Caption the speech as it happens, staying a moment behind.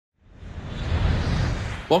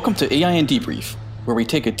Welcome to AINdebrief, where we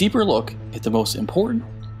take a deeper look at the most important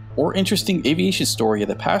or interesting aviation story of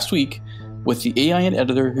the past week with the AIN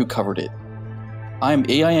editor who covered it. I'm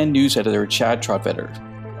AIN News Editor Chad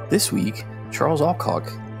Trotvetter. This week, Charles Alcock,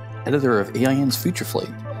 editor of AIN's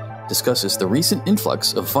FutureFlight, discusses the recent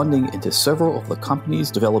influx of funding into several of the companies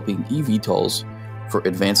developing eVTOLs for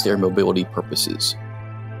advanced air mobility purposes.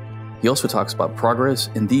 He also talks about progress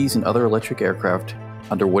in these and other electric aircraft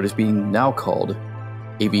under what is being now called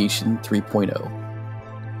Aviation 3.0.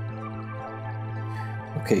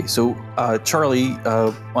 Okay, so Charlie,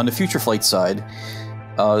 on the FutureFlight side,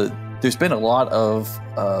 there's been a lot of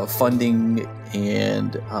funding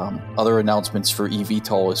and other announcements for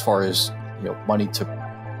eVTOL as far as money to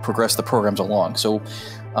progress the programs along. So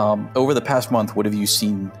over the past month, what have you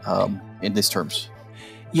seen in these terms?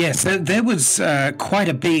 Yes, there was quite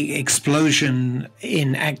a big explosion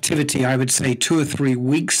in activity, I would say 2 or 3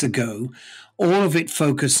 weeks ago. All of it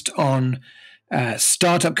focused on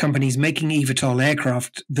startup companies making eVTOL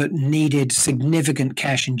aircraft that needed significant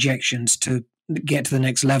cash injections to get to the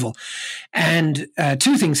next level. And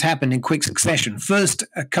 2 things happened in quick succession. First,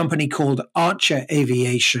 a company called Joby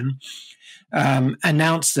Aviation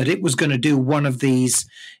announced that it was going to do one of these.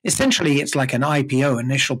 Essentially, it's like an IPO,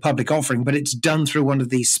 initial public offering, but it's done through one of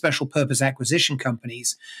these special purpose acquisition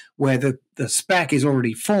companies where the SPAC is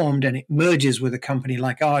already formed and it merges with a company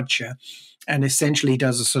like Archer and essentially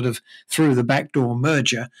does a sort of through the back door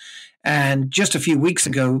merger. And just a few weeks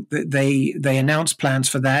ago, they announced plans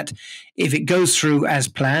for that. If it goes through as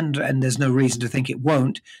planned, and there's no reason to think it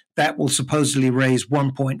won't, that will supposedly raise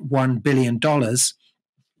 $1.1 billion.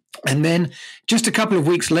 And then just a couple of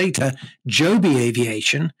weeks later, Joby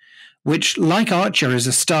Aviation, which like Archer is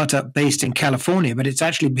a startup based in California, but it's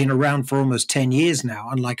actually been around for almost 10 years now,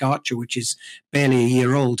 unlike Archer, which is barely a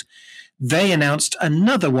year old. They announced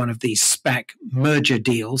another one of these SPAC merger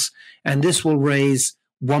deals, and this will raise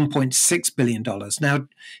 $1.6 billion. Now,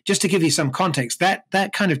 just to give you some context,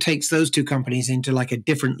 that kind of takes those 2 companies into like a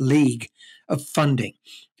different league of funding,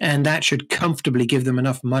 and that should comfortably give them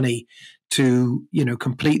enough money to,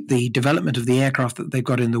 complete the development of the aircraft that they've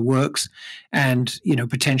got in the works and,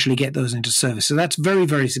 potentially get those into service. So that's very,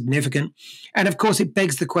 very significant. And of course, it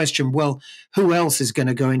begs the question, well, who else is going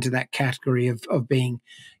to go into that category of being,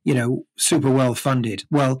 super well funded?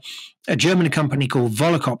 Well, a German company called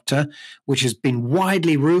Volocopter, which has been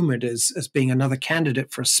widely rumored as being another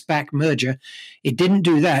candidate for a SPAC merger, it didn't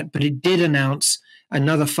do that, but it did announce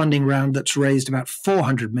another funding round that's raised about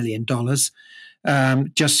 $400 million.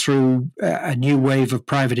 Just through a new wave of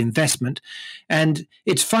private investment. And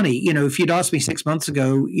it's funny, if you'd asked me 6 months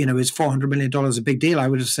ago, is $400 million a big deal? I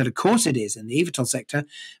would have said, of course it is in the eVTOL sector.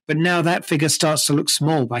 But now that figure starts to look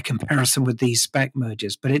small by comparison with these SPAC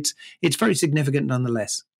mergers. But it's very significant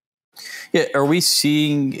nonetheless. Yeah, are we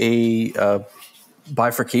seeing a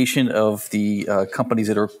bifurcation of the companies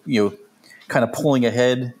that are, kind of pulling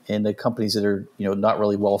ahead and the companies that are, not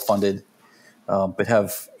really well funded? But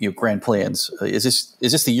have grand plans. Is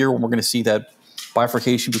this the year when we're going to see that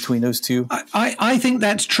bifurcation between those two? I think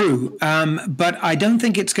that's true, but I don't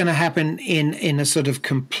think it's going to happen in a sort of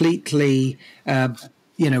completely black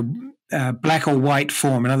or white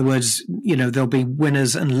form. In other words, there'll be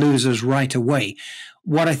winners and losers right away.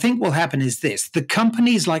 What I think will happen is this: the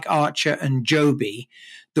companies like Archer and Joby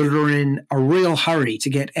that are in a real hurry to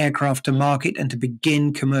get aircraft to market and to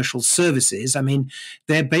begin commercial services. I mean,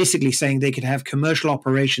 they're basically saying they could have commercial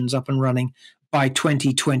operations up and running by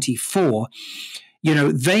 2024.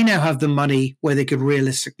 They now have the money where they could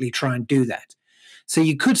realistically try and do that. So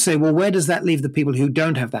you could say, well, where does that leave the people who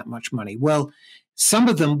don't have that much money? Well, some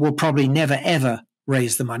of them will probably never, ever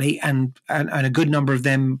raise the money, and a good number of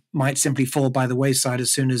them might simply fall by the wayside as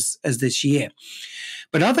soon as this year.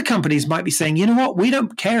 But other companies might be saying, you know what, we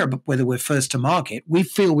don't care about whether we're first to market. We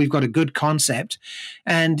feel we've got a good concept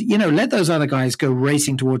and, let those other guys go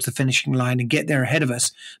racing towards the finishing line and get there ahead of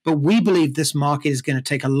us. But we believe this market is going to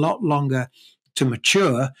take a lot longer to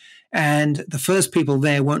mature, and the first people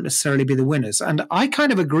there won't necessarily be the winners. And I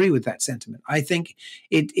kind of agree with that sentiment. I think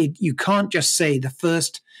you can't just say the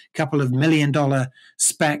first couple of $1 million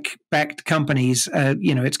SPAC-backed companies,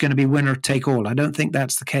 it's going to be winner take all. I don't think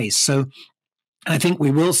that's the case. So I think we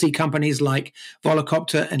will see companies like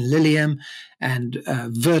Volocopter and Lilium and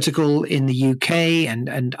Vertical in the UK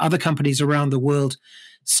and other companies around the world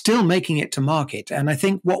still making it to market. And I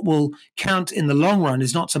think what will count in the long run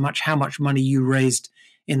is not so much how much money you raised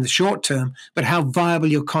in the short term, but how viable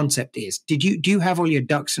your concept is. Do you have all your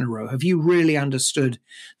ducks in a row? Have you really understood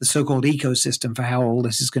the so-called ecosystem for how all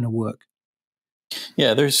this is going to work?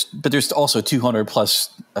 Yeah, there's also 200 plus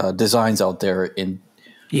designs out there in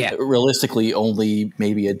Yeah. realistically, only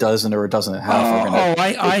maybe a dozen or a dozen and a half are going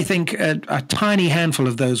to. I think a tiny handful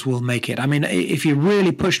of those will make it. I mean, if you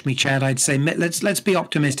really pushed me, Chad, I'd say let's be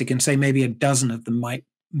optimistic and say maybe a dozen of them might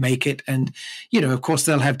make it. And, of course,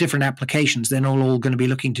 they'll have different applications. They're not all going to be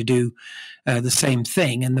looking to do the same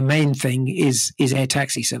thing. And the main thing is air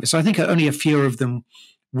taxi service. So I think only a few of them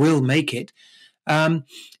will make it.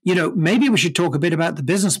 Maybe we should talk a bit about the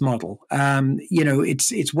business model.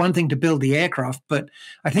 It's one thing to build the aircraft, but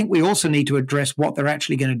I think we also need to address what they're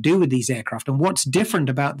actually going to do with these aircraft. And what's different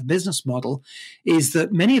about the business model is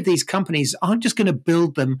that many of these companies aren't just going to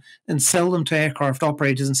build them and sell them to aircraft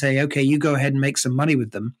operators and say, okay, you go ahead and make some money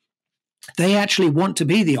with them. They actually want to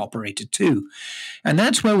be the operator too. And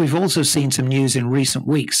that's where we've also seen some news in recent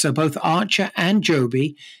weeks. So both Archer and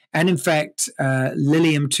Joby, and in fact,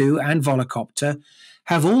 Lilium 2 and Volocopter,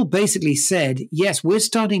 have all basically said, yes, we're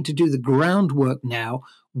starting to do the groundwork now,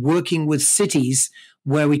 working with cities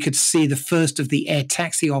where we could see the first of the air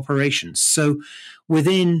taxi operations. So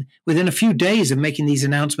within a few days of making these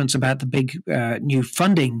announcements about the big new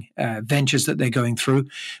funding ventures that they're going through,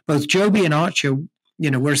 both Joby and Archer,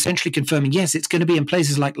 we're essentially confirming, yes, it's going to be in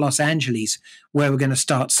places like Los Angeles where we're going to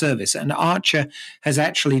start service. And Archer has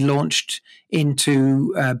actually launched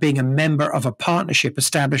into being a member of a partnership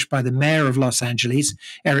established by the mayor of Los Angeles,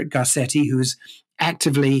 Eric Garcetti, who's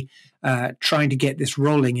actively trying to get this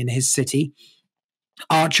rolling in his city.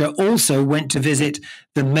 Archer also went to visit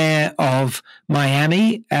the mayor of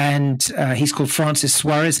Miami, and he's called Francis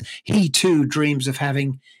Suarez. He too dreams of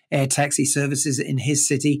having air taxi services in his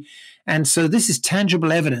city. And so this is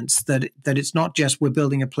tangible evidence that it's not just we're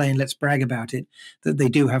building a plane, let's brag about it, that they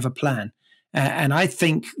do have a plan. And I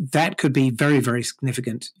think that could be very, very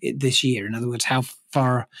significant this year. In other words, how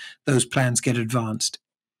far those plans get advanced.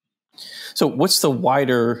 So what's the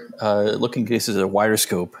wider, looking at this as a wider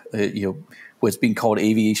scope, what's being called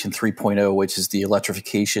Aviation 3.0, which is the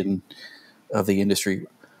electrification of the industry.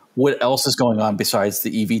 What else is going on besides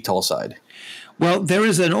the eVTOL side? Well, there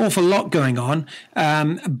is an awful lot going on,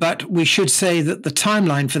 but we should say that the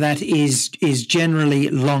timeline for that is generally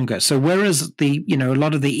longer. So whereas a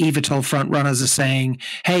lot of the eVTOL front runners are saying,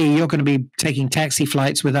 hey, you're going to be taking taxi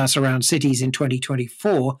flights with us around cities in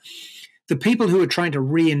 2024, the people who are trying to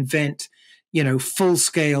reinvent,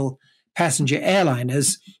 full-scale passenger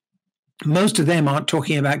airliners, most of them aren't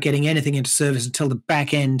talking about getting anything into service until the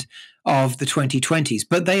back end of the 2020s,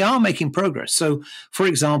 but they are making progress. So, for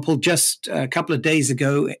example, just a couple of days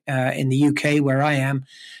ago in the UK, where I am,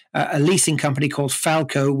 a leasing company called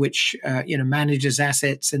Falco, which manages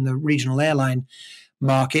assets in the regional airline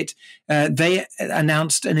market, they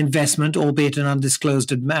announced an investment, albeit an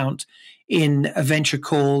undisclosed amount, in a venture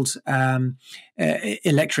called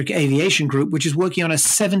Electric Aviation Group, which is working on a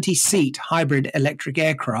 70-seat hybrid electric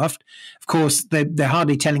aircraft. Of course, they're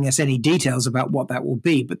hardly telling us any details about what that will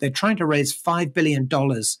be, but they're trying to raise $5 billion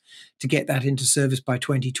to get that into service by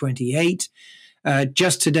 2028.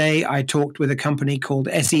 Just today, I talked with a company called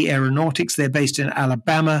SE Aeronautics. They're based in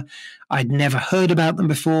Alabama. I'd never heard about them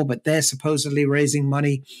before, but they're supposedly raising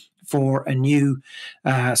money for a new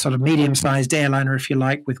sort of medium-sized airliner, if you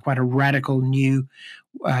like, with quite a radical new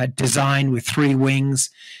design with 3 wings.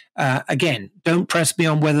 Again, don't press me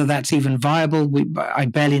on whether that's even viable. I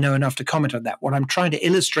barely know enough to comment on that. What I'm trying to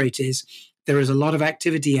illustrate is there is a lot of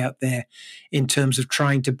activity out there in terms of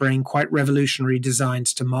trying to bring quite revolutionary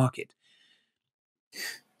designs to market.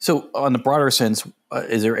 So on the broader sense,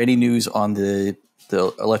 is there any news on the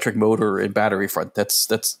electric motor and battery front? That's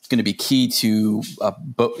going to be key to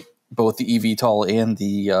both the eVTOL and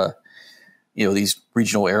the these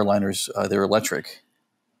regional airliners. They're electric.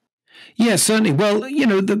 Yeah, certainly. Well,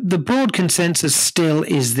 the broad consensus still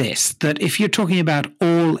is this, that if you're talking about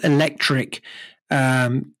all electric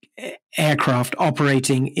aircraft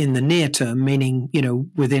operating in the near term, meaning,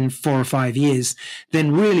 within 4 or 5 years,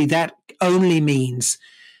 then really that only means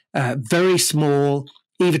very small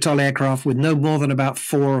eVTOL aircraft with no more than about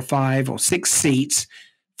 4 or 5 or 6 seats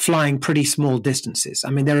flying pretty small distances. I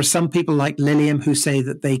mean, there are some people like Lilium who say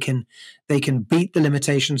that they can beat the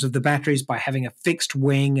limitations of the batteries by having a fixed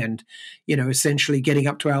wing and, essentially getting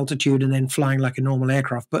up to altitude and then flying like a normal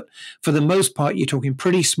aircraft. But for the most part, you're talking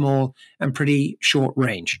pretty small and pretty short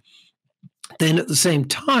range. Then at the same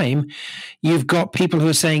time, you've got people who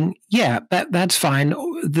are saying, yeah, that's fine.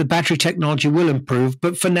 The battery technology will improve,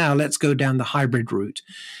 but for now, let's go down the hybrid route.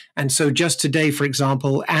 And so just today, for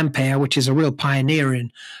example, Ampere, which is a real pioneer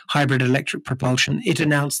in hybrid electric propulsion, it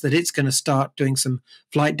announced that it's going to start doing some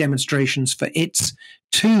flight demonstrations for its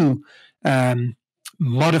 2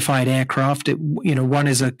 modified aircraft. One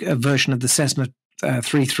is a version of the Cessna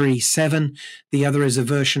 337. The other is a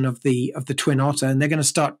version of the Twin Otter, and they're going to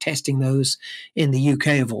start testing those in the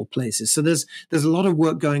UK of all places. So there's a lot of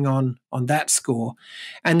work going on that score.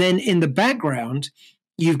 And then in the background,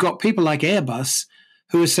 you've got people like Airbus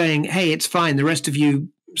who are saying, hey, it's fine. The rest of you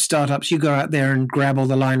startups, you go out there and grab all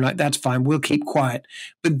the limelight. That's fine. We'll keep quiet.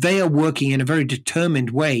 But they are working in a very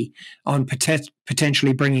determined way on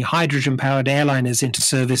potentially bringing hydrogen-powered airliners into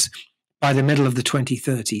service by the middle of the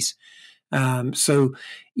 2030s. So,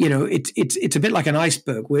 it's a bit like an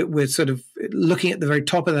iceberg. We're sort of looking at the very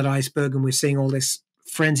top of that iceberg, and we're seeing all this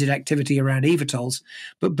frenzied activity around eVTOLs.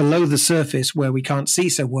 But below the surface, where we can't see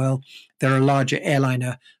so well, there are larger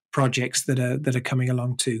airliner projects that are coming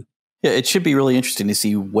along too. Yeah, it should be really interesting to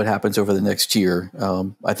see what happens over the next year.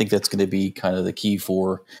 I think that's going to be kind of the key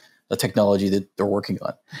for the technology that they're working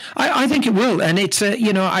on. I think it will. And it's,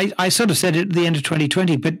 I sort of said it at the end of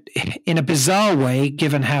 2020, but in a bizarre way,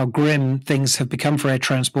 given how grim things have become for air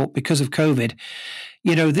transport because of COVID,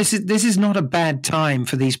 this is not a bad time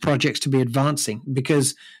for these projects to be advancing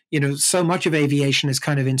because, so much of aviation is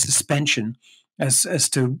kind of in suspension as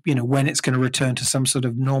to, when it's going to return to some sort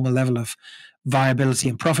of normal level of viability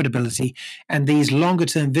and profitability. And these longer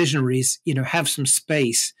term visionaries, have some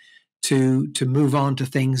space to move on to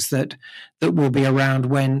things that will be around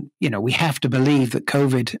when, we have to believe that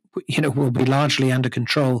COVID, will be largely under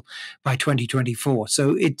control by 2024.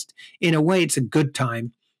 So in a way, it's a good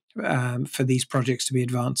time for these projects to be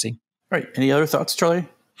advancing. Right. Any other thoughts, Charlie?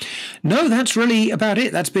 No, that's really about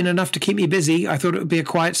it. That's been enough to keep me busy. I thought it would be a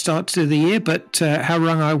quiet start to the year, but how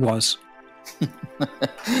wrong I was.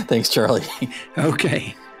 Thanks, Charlie.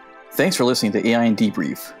 Okay. Thanks for listening to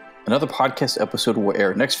AINdebrief. Another podcast episode will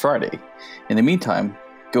air next Friday. In the meantime,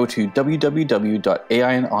 go to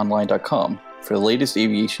www.ainonline.com for the latest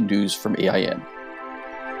aviation news from AIN.